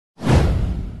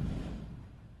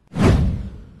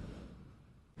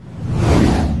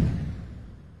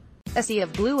A sea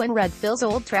of blue and red fills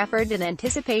Old Trafford in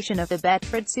anticipation of the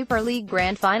Betfred Super League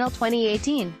Grand Final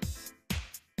 2018.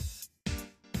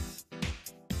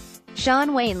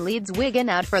 Shaun Wane leads Wigan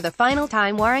out for the final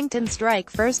time. Warrington strike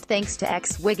first thanks to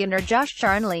ex-Wiganer Josh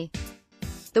Charnley.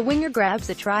 The winger grabs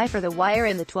a try for the Wire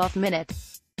in the 12th minute.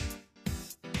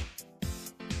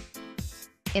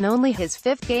 In only his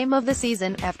 5th game of the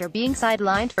season, after being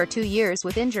sidelined for 2 years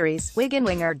with injuries, Wigan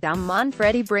winger Dom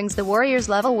Manfredi brings the Warriors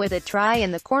level with a try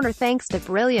in the corner thanks to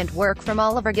brilliant work from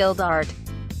Oliver Gildart.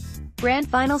 Grand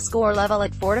final score level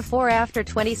at 4-4 after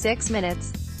 26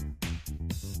 minutes.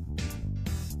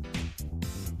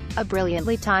 A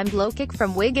brilliantly timed low kick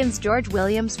from Wigan's George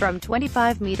Williams from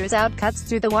 25 metres out cuts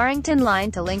through the Warrington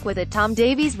line to link with a Tom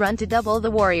Davies run to double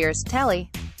the Warriors' tally.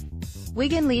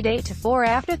 Wigan lead 8-4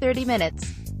 after 30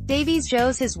 minutes. Davies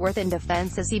shows his worth in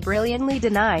defence as he brilliantly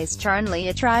denies Charnley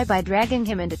a try by dragging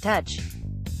him into touch.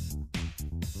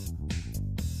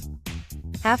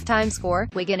 Half-time score,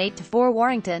 Wigan 8-4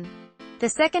 Warrington. The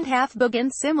second half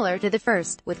begins similar to the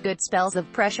first, with good spells of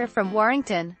pressure from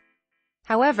Warrington.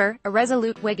 However, a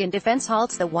resolute Wigan defence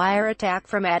halts the Wire attack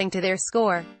from adding to their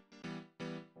score.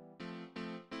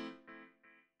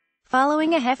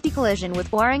 Following a hefty collision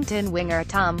with Warrington winger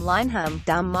Dom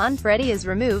Manfredi is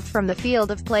removed from the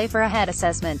field of play for a head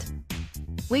assessment.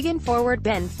 Wigan forward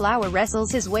Ben Flower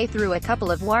wrestles his way through a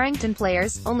couple of Warrington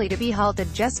players, only to be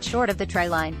halted just short of the try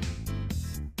line.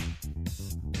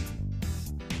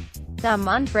 Dom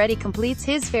Manfredi completes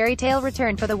his fairy tale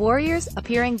return for the Warriors,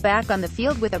 appearing back on the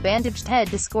field with a bandaged head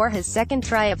to score his second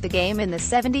try of the game in the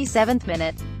 77th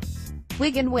minute.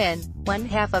 Wigan win. One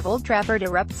half of Old Trafford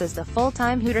erupts as the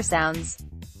full-time hooter sounds.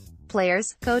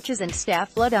 Players, coaches and staff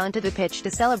flood onto the pitch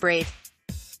to celebrate.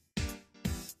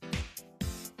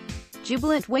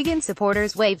 Jubilant Wigan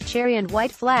supporters wave cherry and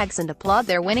white flags and applaud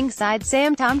their winning side.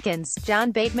 Sam Tompkins, John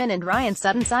Bateman and Ryan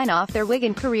Sutton sign off their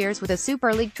Wigan careers with a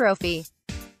Super League trophy.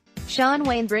 Shaun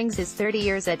Wane brings his 30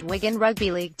 years at Wigan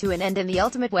Rugby League to an end in the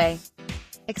ultimate way.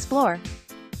 Explore.